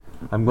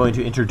I'm going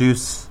to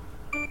introduce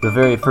the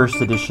very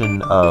first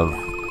edition of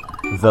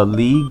The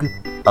League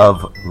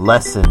of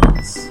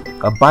Lessons,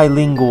 a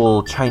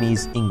bilingual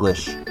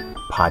Chinese-English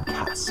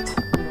podcast.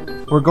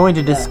 We're going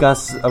to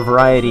discuss a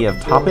variety of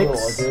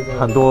topics,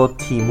 很多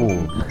题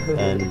目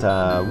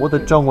and 我的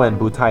中文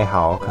不太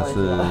好，可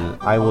是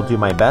I will do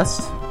my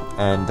best,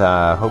 and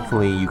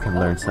hopefully you can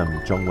learn some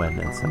中文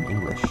and some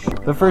English.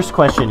 The first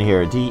question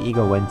here, 第一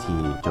个问题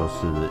就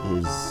是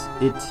is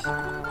it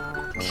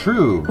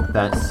true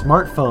that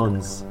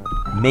smartphones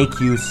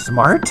make you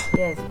smart?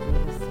 Yes,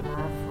 because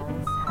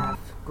smartphones have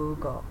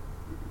Google.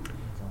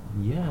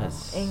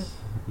 Yes.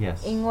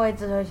 Yes. 因为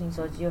智慧型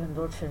手机有很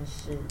多程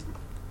式。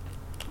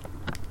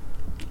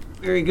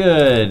Very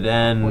good.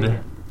 And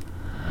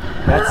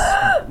that's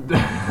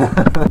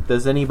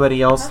Does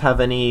anybody else have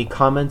any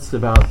comments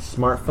about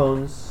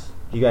smartphones?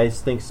 Do you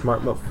guys think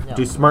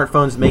do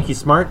smartphones make you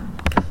smart?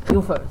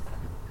 You first.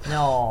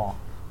 No.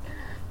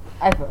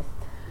 I first.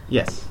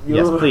 Yes.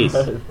 Yes, please.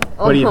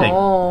 What do you think?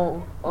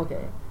 Oh,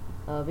 okay.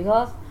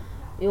 Because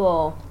you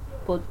will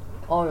put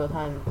all your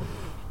time.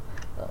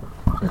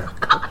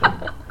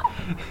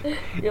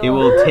 It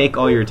will take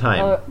all your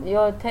time. You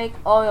will take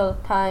all your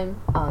time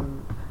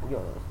on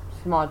your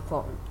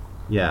smartphone.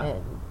 Yeah.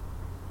 And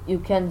you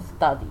can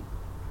study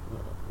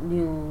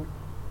new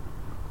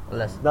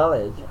Less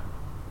knowledge.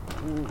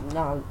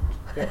 knowledge.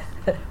 Yes.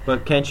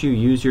 But can't you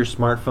use your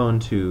smartphone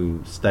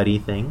to study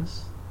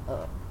things?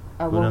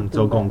 I 不能 won't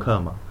做 do 功 that. 课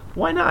吗?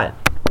 Why not?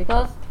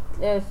 Because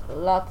there's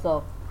lots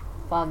of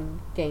fun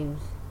games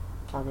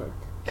on it.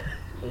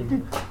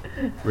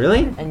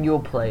 Really? And you'll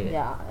play it.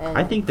 Yeah, and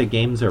I think the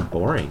games are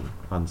boring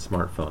on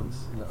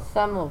smartphones.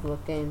 some of the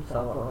games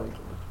are boring.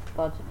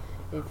 But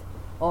if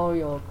all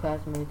your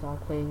classmates are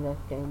playing that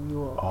game, you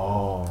will.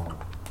 Oh.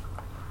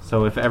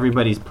 So if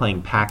everybody's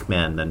playing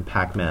Pac-Man, then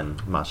Pac-Man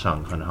马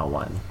上很好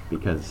玩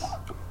because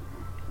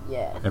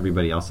Yes.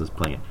 everybody else is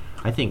playing it.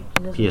 I think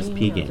Doesn't PSP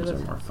mean games that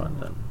are more fun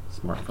than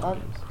smartphone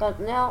games.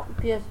 But now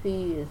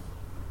PSP is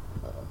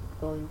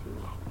going to.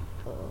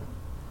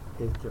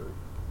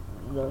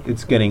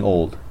 It's getting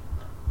old.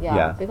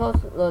 Yeah. Because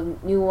the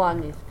new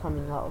one is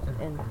coming out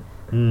and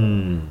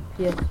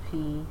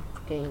PSP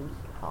games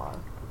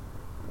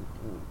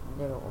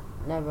they'll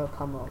never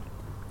come out.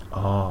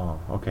 Oh,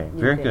 okay.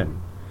 New Very game. good.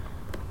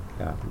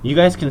 Yeah. You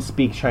guys can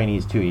speak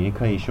Chinese too. 你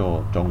可以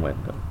说中文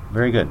的.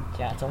 Very good.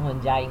 加中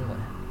文加英文。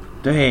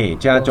对，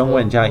加中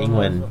文加英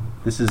文.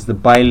 This is the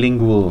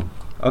bilingual.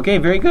 Okay,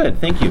 very good.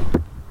 Thank you.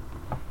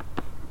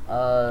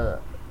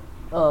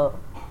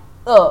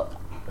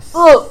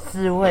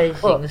 智慧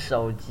型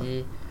手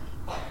机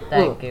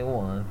带给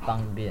我们方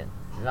便，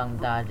让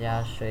大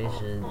家随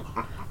时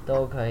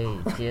都可以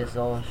接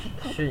收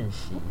讯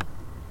息。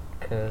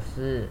可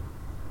是，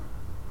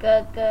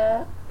哥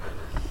哥，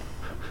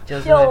就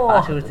是会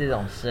发出这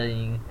种声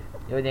音，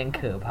有点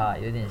可怕，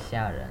有点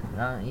吓人，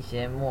让一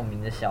些莫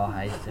名的小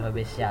孩子会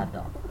被吓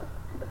到。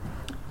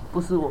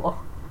不是我。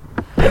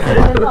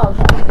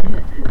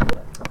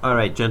All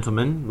right,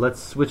 gentlemen, let's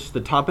switch the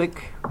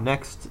topic.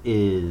 Next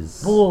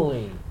is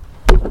Bullying.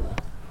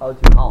 How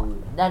to Oh,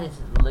 that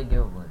is League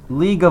of Legends.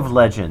 League of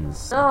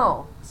Legends.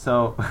 No.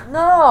 So,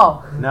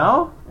 No.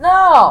 no?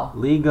 No.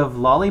 League of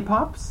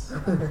Lollipops?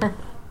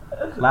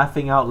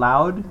 Laughing out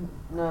loud?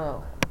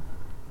 No.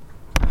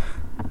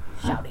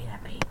 Shouting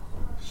at people.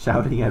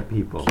 Shouting at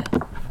people.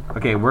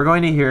 Okay, we're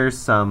going to hear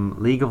some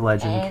League of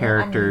Legends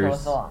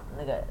characters'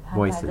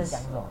 voices.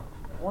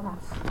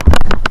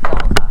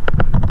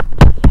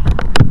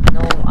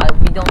 No,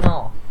 we don't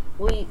know.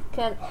 We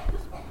can't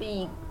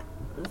speak.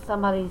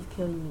 Somebody's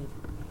killing me.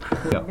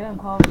 Go. You're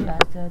probably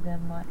faster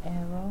than my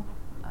arrow?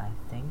 I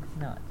think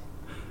not.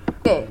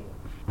 Gay.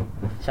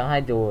 想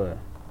太多了。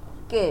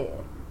 Gay.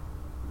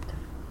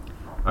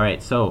 All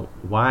right, so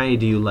why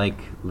do you like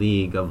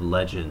League of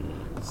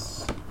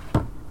Legends?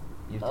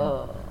 You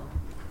too.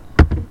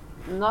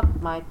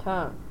 Not my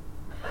turn.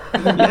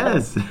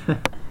 Yes.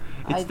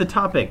 It's the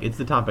topic. It's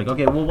the topic.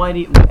 Okay, well, why do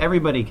you,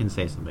 everybody can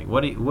say something.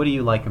 What do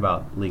you like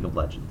about League of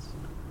Legends?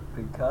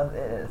 Because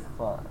it is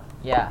fun.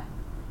 Yeah.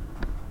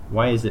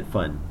 Why is it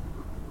fun?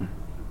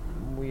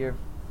 We're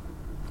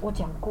我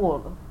讲过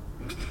了。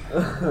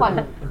换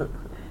你。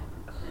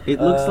 It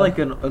looks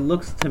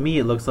to me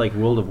it looks like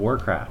World of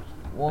Warcraft.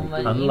 我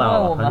们很因为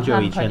老我们很久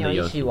以和朋友前的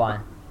游戏。一起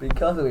玩。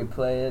 Because we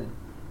play it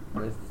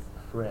with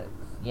friends.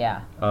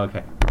 Yeah.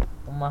 Okay.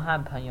 我们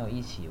和朋友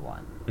一起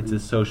玩。 It's a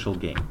social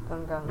game.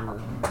 刚刚好。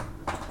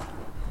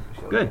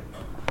 Good.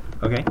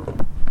 Okay.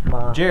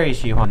 Jerry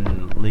喜欢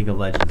League of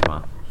Legends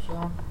吗？喜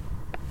欢。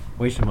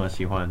为什么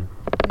喜欢？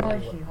因为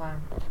喜欢。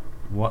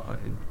 What?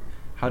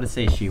 How to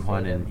say 喜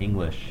欢 in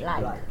English?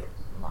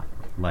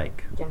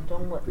 Like. 讲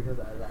中文。 Because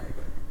I like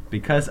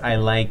Because I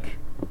like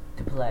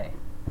To play.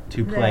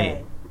 to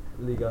play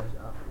League of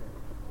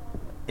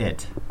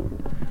it.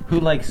 Who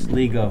likes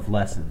League of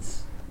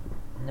Lessons?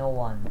 No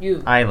one.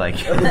 You. I like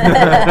it.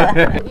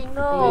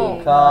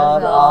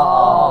 Because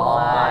all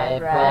my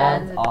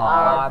friends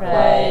are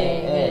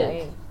playing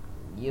it.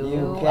 You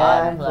You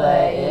can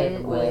play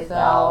it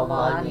without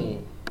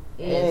money.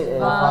 It's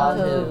fun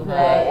to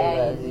play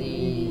and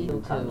easy to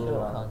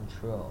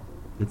control.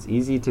 It's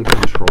easy to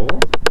control?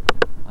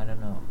 I don't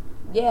know.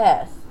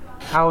 Yes.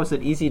 How is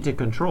it easy to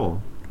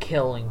control?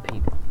 Killing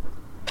people.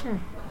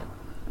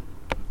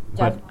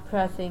 Just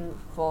pressing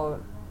for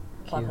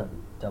button.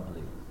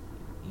 QW.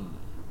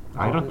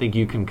 I don't think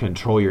you can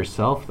control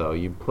yourself though.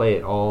 You play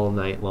it all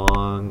night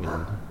long.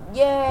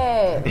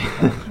 Yeah.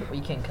 We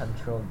can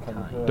control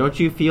time. Don't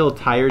you feel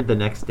tired the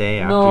next day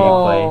after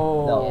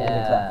No. you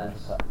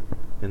Yes. play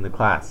in the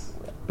class?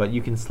 But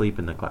you can sleep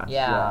in the class.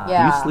 Yeah. Do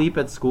Yeah. you sleep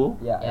at school?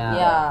 Yeah.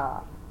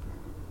 Yeah.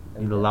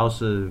 你的老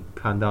师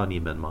看到你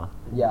们吗？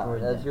 Yeah,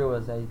 that's true.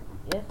 Was say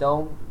Yes.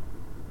 don't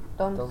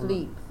Don't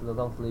sleep.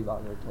 Don't sleep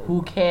on your table.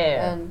 Who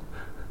cares?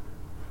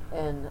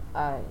 And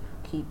I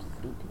keep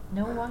sleeping.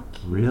 No one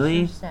cares.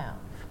 Really? Sound.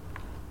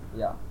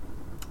 Yeah,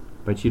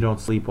 But you don't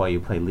sleep while you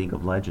play League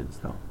of Legends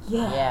though.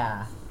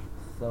 Yeah.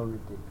 so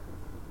ridiculous.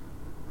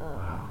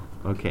 Wow.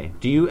 Okay.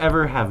 Do you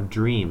ever have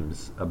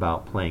dreams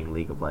about playing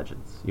League of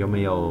Legends? 有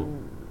没有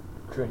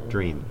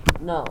dream?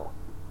 No.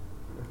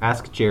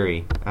 Ask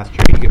Jerry. Ask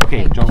Jerry.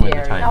 Okay, Hey, 中文的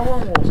Jerry. 要 time. 问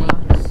我吗？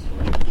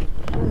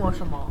问我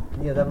什么？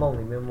你有在梦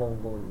里面梦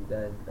过你在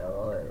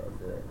LOL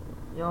之类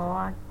的？有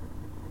啊，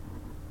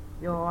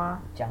有啊。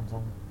讲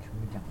中全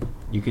部讲。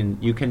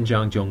 You can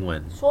讲中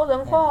文。说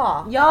人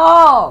话。有，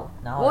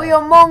然后我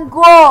有梦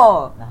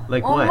过，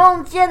 Like 我 what?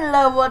 梦见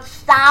了我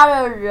杀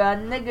了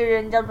人，那个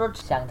人叫做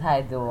想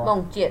太多。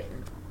梦见。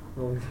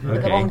梦那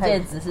个 Okay. 梦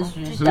见只是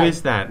虚 Who 想。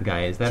 is that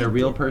guy? Is that a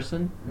real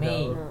person?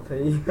 Me. 可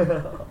以。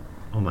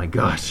 Oh my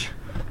gosh.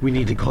 We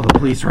need to call the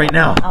police right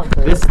now.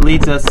 Okay. This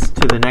leads us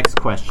to the next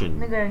question.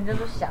 那个人叫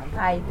做想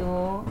太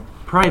多。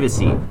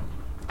 Privacy.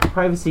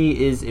 Privacy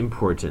is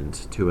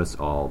important to us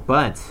all,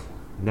 but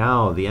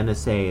now the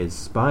NSA is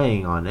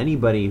spying on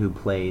anybody who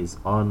plays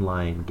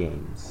online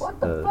games. What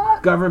the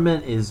fuck?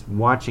 Government is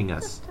watching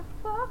us.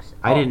 Fox?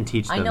 I didn't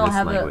teach I them know. this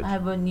Have language.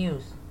 a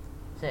news.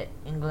 Say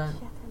England.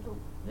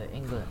 The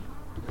England.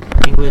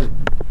 England.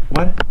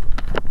 What?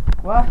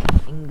 What?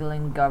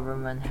 England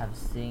government have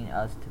seen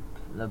us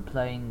to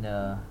playing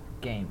the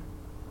game.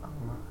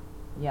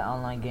 Yeah,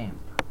 online game.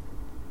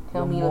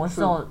 Tell 有 me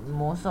the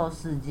魔兽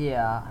世界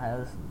啊，还有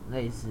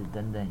类似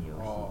等等游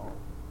戏。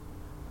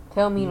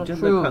 Tell me the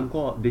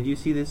truth. Did you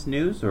see this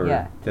news or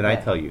Yeah, did I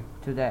yeah. tell you?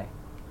 Today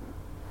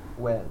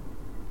When?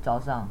 早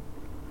上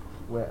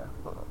Where?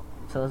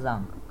 车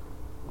上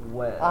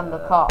Where? On the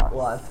car.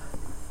 What?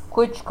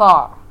 Which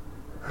car?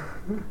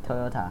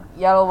 Toyota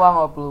Yellow one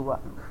or blue one?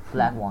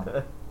 black one.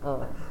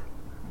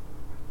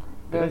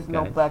 There's Good,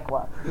 no guys. black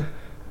one.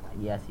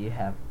 Yes, you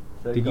have.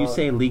 So Did you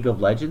say League of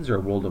Legends or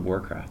World of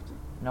Warcraft?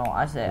 No,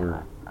 I said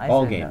Or I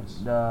all said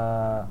games.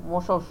 The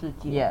魔兽世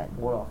界。 yeah.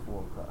 World of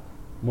Warcraft?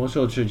 魔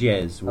兽世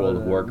界 is World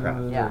of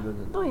Warcraft. Yeah.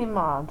 对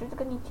嘛，就是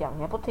跟你讲，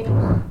你还不听？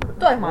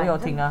对嘛？我有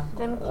听啊，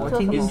在那边我车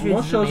什么听进 Is 去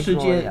魔兽世界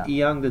只是没说呀。一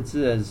样的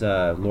字 as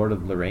Lord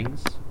of the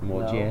Rings?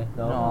 魔戒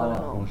No.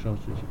 No. 魔兽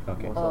世界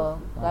Okay.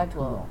 like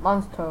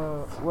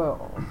Monster World.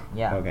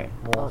 Yeah. Okay.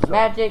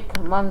 Magic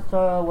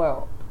Monster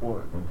World.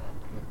 World.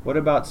 What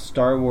about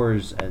Star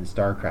Wars and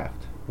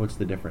StarCraft? What's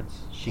the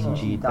difference? 星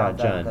际大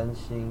战跟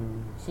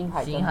星星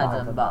海星海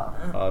争霸。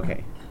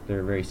 Okay,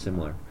 they're very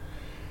similar.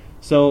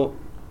 So,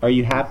 are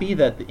you happy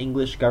that the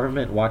English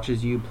government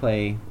watches you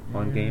play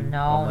on game?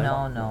 No,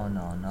 online?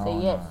 no. Say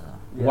yes.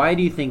 Yeah. Why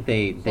do you think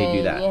they do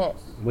Say that? yes.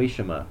 为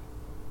什么?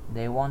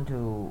 They want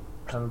to,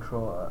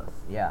 control us.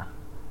 yeah.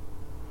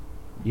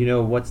 You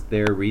know what's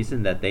their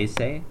reason that they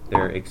say?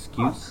 Their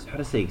excuse? How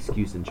to say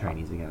excuse in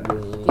Chinese again?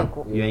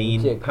 原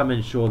因他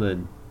们说的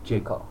借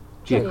口。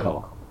借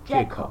口。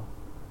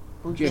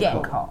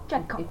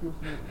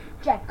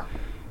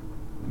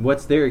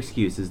 What's their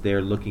excuse? Is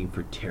they're looking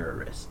for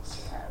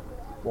terrorists.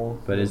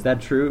 But is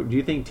that true? Do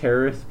you think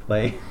terrorists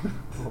play?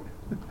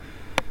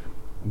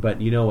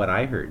 But you know what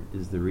I heard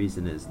is the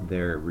reason is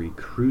they're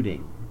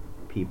recruiting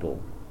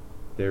people.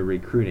 They're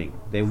recruiting.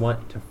 They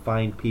want to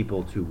find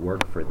people to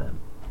work for them.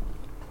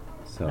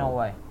 So No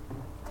way.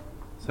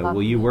 So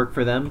will you work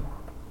for them?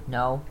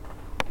 No.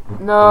 Like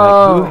who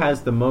No.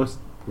 has the most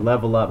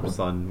level ups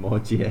on 魔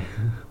戒?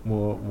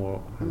 more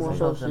魔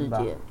兽世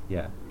界。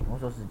 yeah. 魔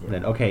兽世界。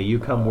 Then okay, you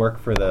come work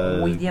for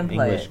the We didn't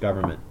play English it.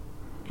 government.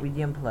 We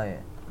didn't play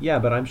it. Yeah,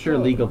 but I'm sure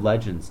League of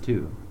Legends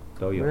too.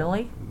 都有.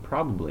 Really?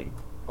 Probably.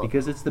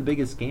 Because it's the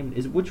biggest game.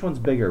 Is which one's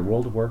bigger,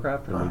 World of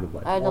Warcraft or League of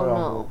Legends? I don't World of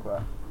know.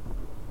 Warcraft.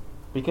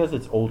 Because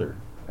it's older,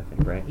 I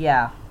think, right?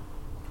 Yeah.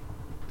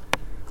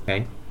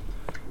 Okay.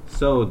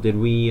 So did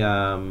we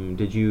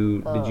did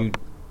you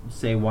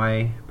say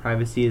why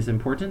privacy is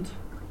important?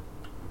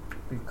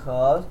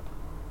 Because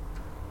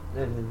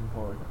it is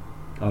important.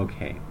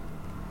 Okay.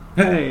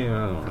 Hey,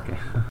 okay.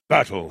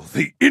 Battle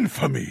the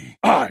infamy.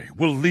 I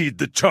will lead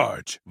the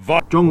charge.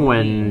 中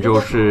文就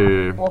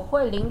是我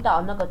会领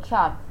导那个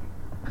charge。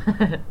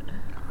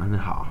很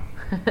好。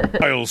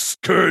 I'll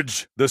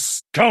scourge. The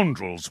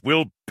scoundrels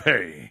will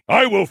pay.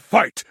 I will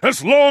fight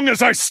as long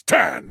as I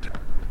stand.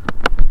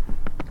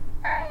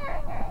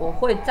 我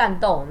会战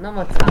斗，那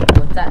么长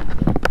我站。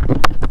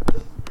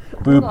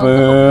Boop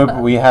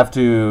boop. We have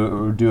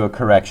to do a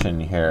correction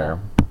here.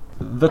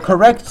 The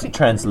correct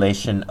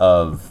translation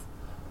of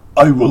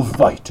 "I will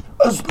fight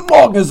as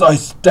long as I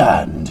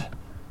stand"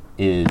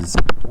 is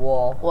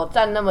我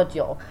站那么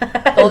久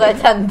都在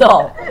战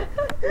斗。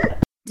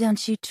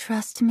Don't you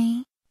trust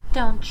me?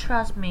 Don't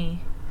trust me.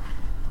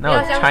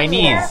 no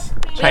Chinese.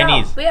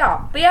 Chinese.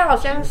 不要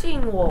相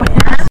信我。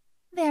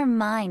They're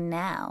mine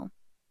now.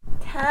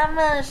 他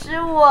们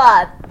是我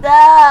的。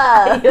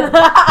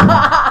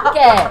给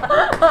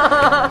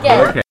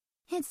Okay.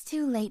 It's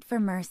too late for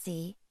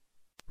mercy.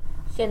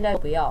 现在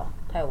不要，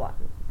太晚了。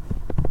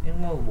因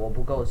为我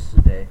不够慈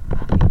悲，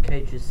你可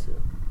以去死。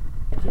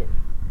再见。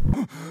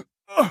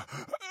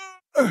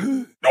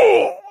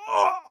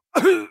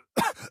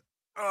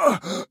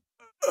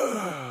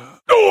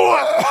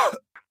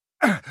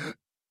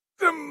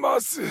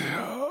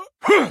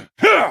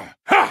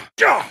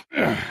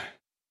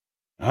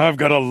I've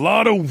got a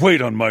lot of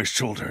weight on my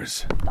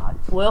shoulders.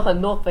 我有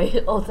很多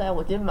肥肉在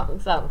我肩膀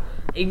上。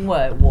因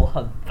为我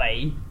很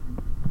肥。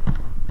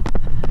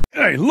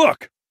 Hey,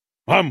 look!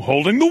 I'm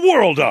holding the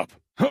world up!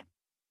 Huh.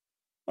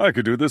 I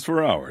could do this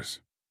for hours.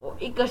 我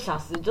1个小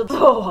时就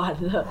做完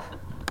了。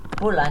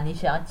不然你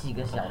想要几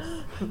个小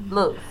时？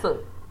垃圾。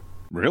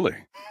 Really?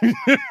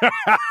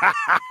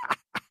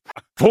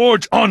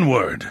 Forge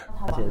onward!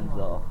 前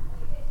奏。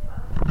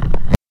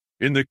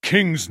 In the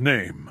king's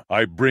name,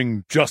 I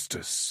bring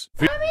justice.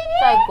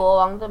 在国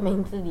王的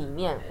名字里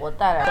面，我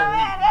带来正义。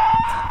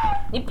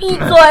你闭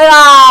嘴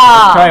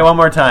啦！ Try one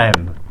more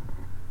time.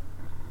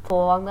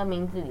 国王的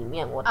名字里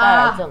面，我带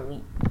来正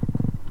义。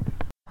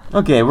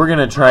 Okay, we're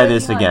gonna try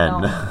this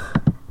again.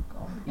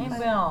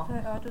 不要。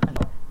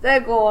在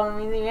国王的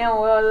名字里面，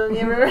我有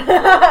你们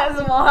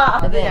什么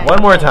啊？ One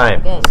more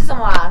time. 是什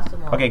么啊？什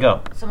么？ Okay, go.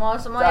 什么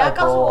什么？在要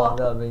告诉我，国王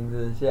的名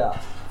字下，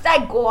在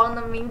国王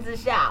的名字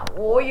下，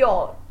我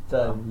有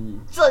正义。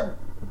正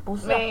不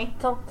是没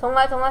重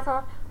来。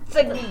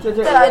正义。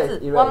再来一次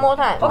erase ，one more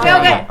time。 OK，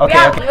 Okay, 不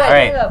要 okay,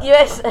 alright.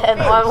 Yes and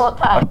one more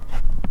time。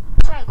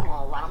在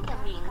国王的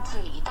名字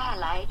里带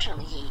来正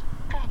义。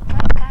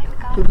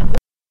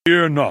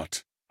Fear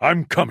not.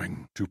 I'm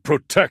coming to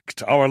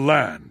protect our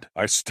land.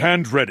 I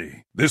stand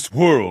ready. This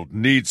world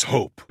needs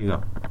hope. You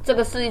go. 这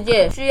个世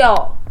界需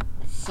要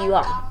希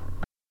望。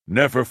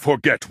 Never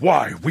forget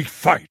why we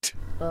fight.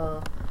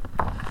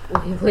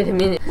 Wait a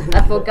minute.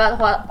 I forgot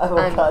what I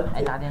I'm. forgot.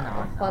 哎，打电脑。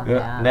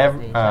 Never,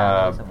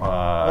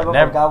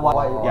 Never forget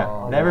why. yeah,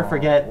 never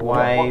forget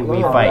why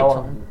we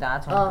fight. 大家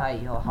重开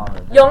以后好了。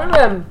永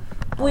远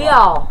不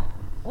要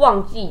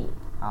忘记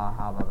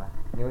好，拜拜。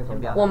你为什么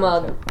不要？我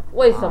们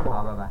为什好，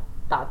么拜拜。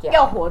打架。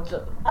要活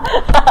着。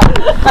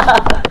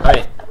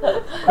 Alright.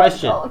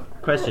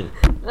 Question.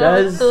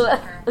 Let's Does do it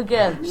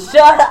again.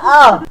 Shut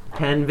up.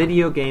 can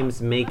video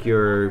games make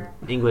your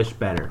English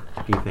better?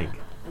 Do you think?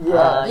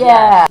 Yeah.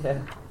 Yeah.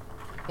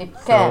 It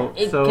So, can.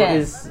 It so can.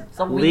 is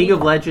So we League need-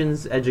 of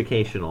Legends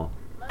educational?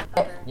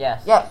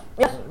 Yes. Yeah.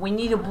 We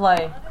need to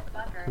play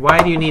Why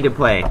do you need to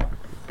play?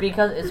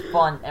 because it's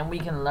fun and we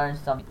can learn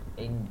something.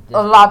 In this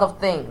A lot of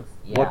things.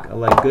 Yeah. What,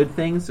 like good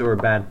things or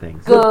bad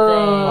things? Good.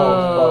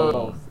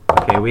 Both.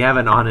 Okay, we have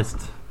an honest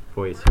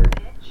voice here.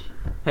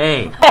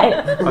 Hey.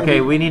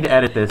 Okay, we need to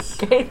edit this.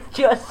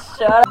 Just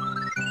shut up.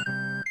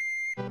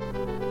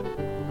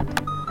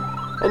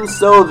 And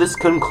so this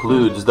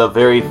concludes the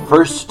very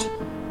first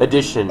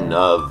edition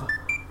of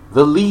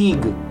the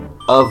League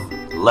of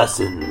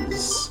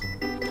Lessons.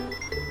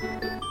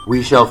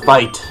 We shall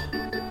fight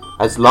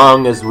as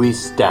long as we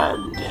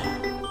stand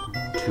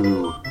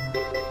to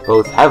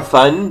both have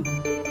fun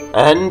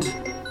and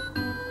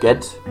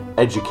get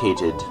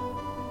educated.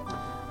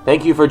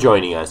 Thank you for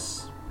joining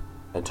us.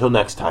 Until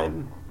next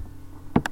time.